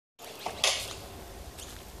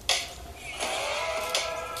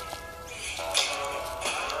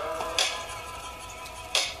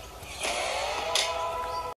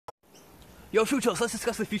Yo, Future, so let's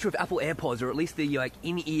discuss the future of Apple AirPods, or at least the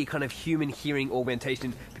in-ear kind of human hearing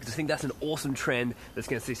augmentation, because I think that's an awesome trend that's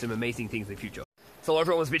going to see some amazing things in the future. So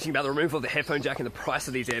everyone was bitching about the removal of the headphone jack and the price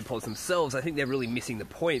of these AirPods themselves. I think they're really missing the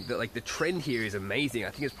point that the trend here is amazing.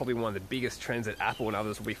 I think it's probably one of the biggest trends that Apple and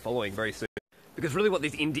others will be following very soon. Because really what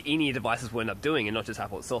these in-ear devices will end up doing, and not just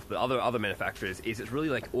Apple itself, but other manufacturers, is it's really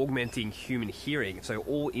like augmenting human hearing. So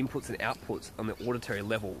all inputs and outputs on the auditory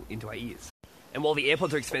level into our ears. And while the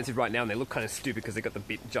AirPods are expensive right now and they look kind of stupid because they've got the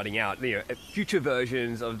bit jutting out, future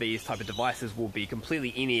versions of these type of devices will be completely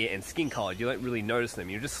in-ear and skin-colored. You don't really notice them.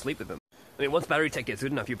 You just sleep with them. I mean, once battery tech gets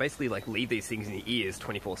good enough, you basically leave these things in your ears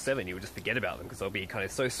 24/7. You would just forget about them because they'll be kind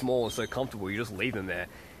of so small and so comfortable. You just leave them there.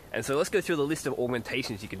 And so let's go through the list of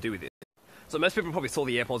augmentations you can do with it. So most people probably saw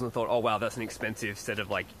the AirPods and thought, oh wow, that's an expensive set of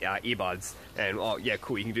earbuds. And oh yeah,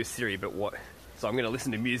 cool, you can do Siri, but what? So I'm going to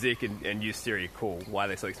listen to music and use Siri. Cool. Why are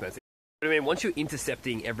they so expensive? But I mean, once you're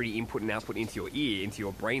intercepting every input and output into your ear, into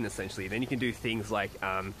your brain essentially, then you can do things like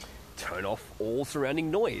turn off all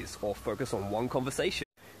surrounding noise or focus on one conversation.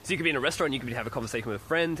 So you could be in a restaurant, you could have a conversation with a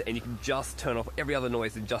friend, and you can just turn off every other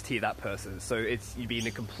noise and just hear that person. So you'd be in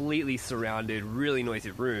a completely surrounded, really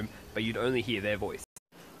noisy room, but you'd only hear their voice.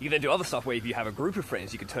 You can then do other stuff where if you have a group of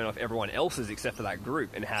friends, you can turn off everyone else's except for that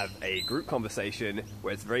group and have a group conversation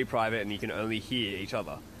where it's very private and you can only hear each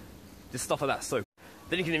other. Just stuff like that. So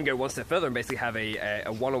then you can even go one step further and basically have a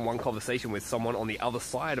one-on-one conversation with someone on the other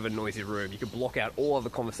side of a noisy room. You can block out all other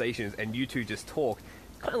conversations and you two just talk,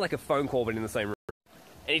 kind of like a phone call but in the same room.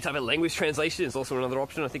 Any type of language translation is also another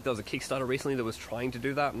option. I think there was a Kickstarter recently that was trying to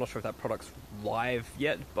do that. I'm not sure if that product's live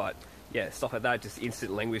yet, but yeah, stuff like that, just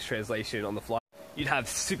instant language translation on the fly. You'd have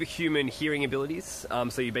superhuman hearing abilities,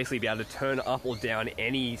 so you'd basically be able to turn up or down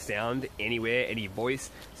any sound, anywhere, any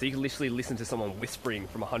voice, so you can literally listen to someone whispering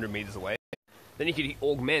from 100 meters away. Then you could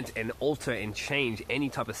augment and alter and change any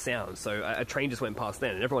type of sound. So a train just went past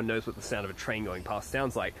then, and everyone knows what the sound of a train going past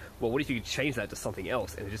sounds like. Well, what if you could change that to something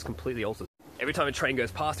else, and it just completely alters? Every time a train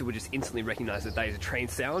goes past, it would just instantly recognize that that is a train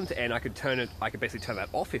sound, and I could basically turn that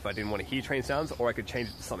off if I didn't want to hear train sounds, or I could change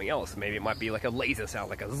it to something else. Maybe it might be like a laser sound,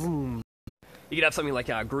 like a zoom. You could have something like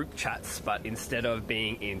group chats, but instead of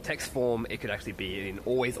being in text form, it could actually be in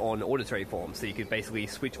always-on auditory form. So you could basically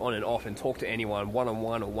switch on and off and talk to anyone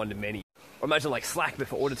one-on-one or one-to-many. Or imagine like Slack, but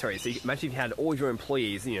for auditory. So imagine if you had all your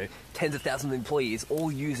employees, tens of thousands of employees, all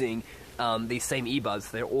using these same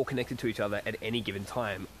earbuds. They're all connected to each other at any given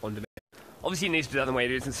time on demand. Obviously, you need to do that in a way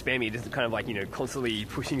it isn't spammy. It isn't kind of constantly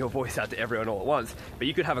pushing your voice out to everyone all at once. But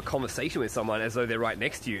you could have a conversation with someone as though they're right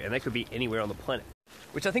next to you, and they could be anywhere on the planet.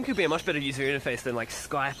 Which I think could be a much better user interface than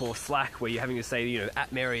Skype or Slack, where you're having to say,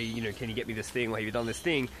 at Mary, can you get me this thing, or have you done this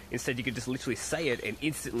thing? Instead, you could just literally say it, and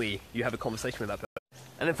instantly you have a conversation with that person.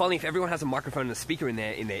 And then finally, if everyone has a microphone and a speaker in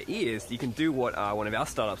their ears, you can do what one of our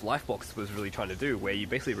startups, Lifebox, was really trying to do, where you're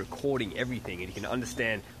basically recording everything, and you can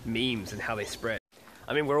understand memes and how they spread.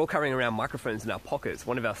 I mean, we're all carrying around microphones in our pockets.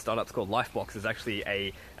 One of our startups called Lifebox is actually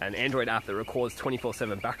an Android app that records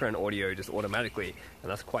 24/7 background audio just automatically,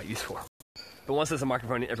 and that's quite useful. But once there's a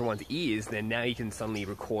microphone in everyone's ears, then now you can suddenly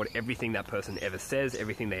record everything that person ever says,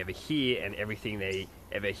 everything they ever hear, and everything they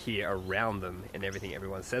ever hear around them, and everything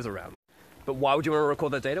everyone says around them. But why would you want to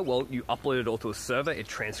record that data? Well, you upload it all to a server, it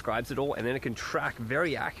transcribes it all, and then it can track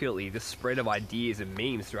very accurately the spread of ideas and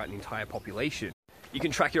memes throughout an entire population. You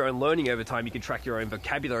can track your own learning over time, you can track your own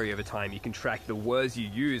vocabulary over time, you can track the words you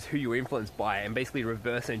use, who you're influenced by, and basically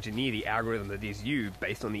reverse engineer the algorithm that is you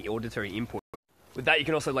based on the auditory input. With that, you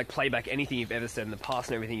can also play back anything you've ever said in the past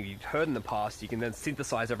and everything you've heard in the past. You can then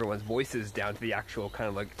synthesize everyone's voices down to the actual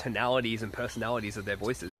kind of tonalities and personalities of their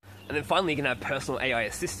voices. And then finally, you can have personal AI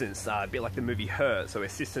assistants, a bit like the movie Her. So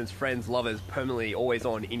assistants, friends, lovers, permanently always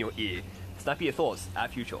on in your ear. Snap your thoughts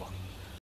at Future.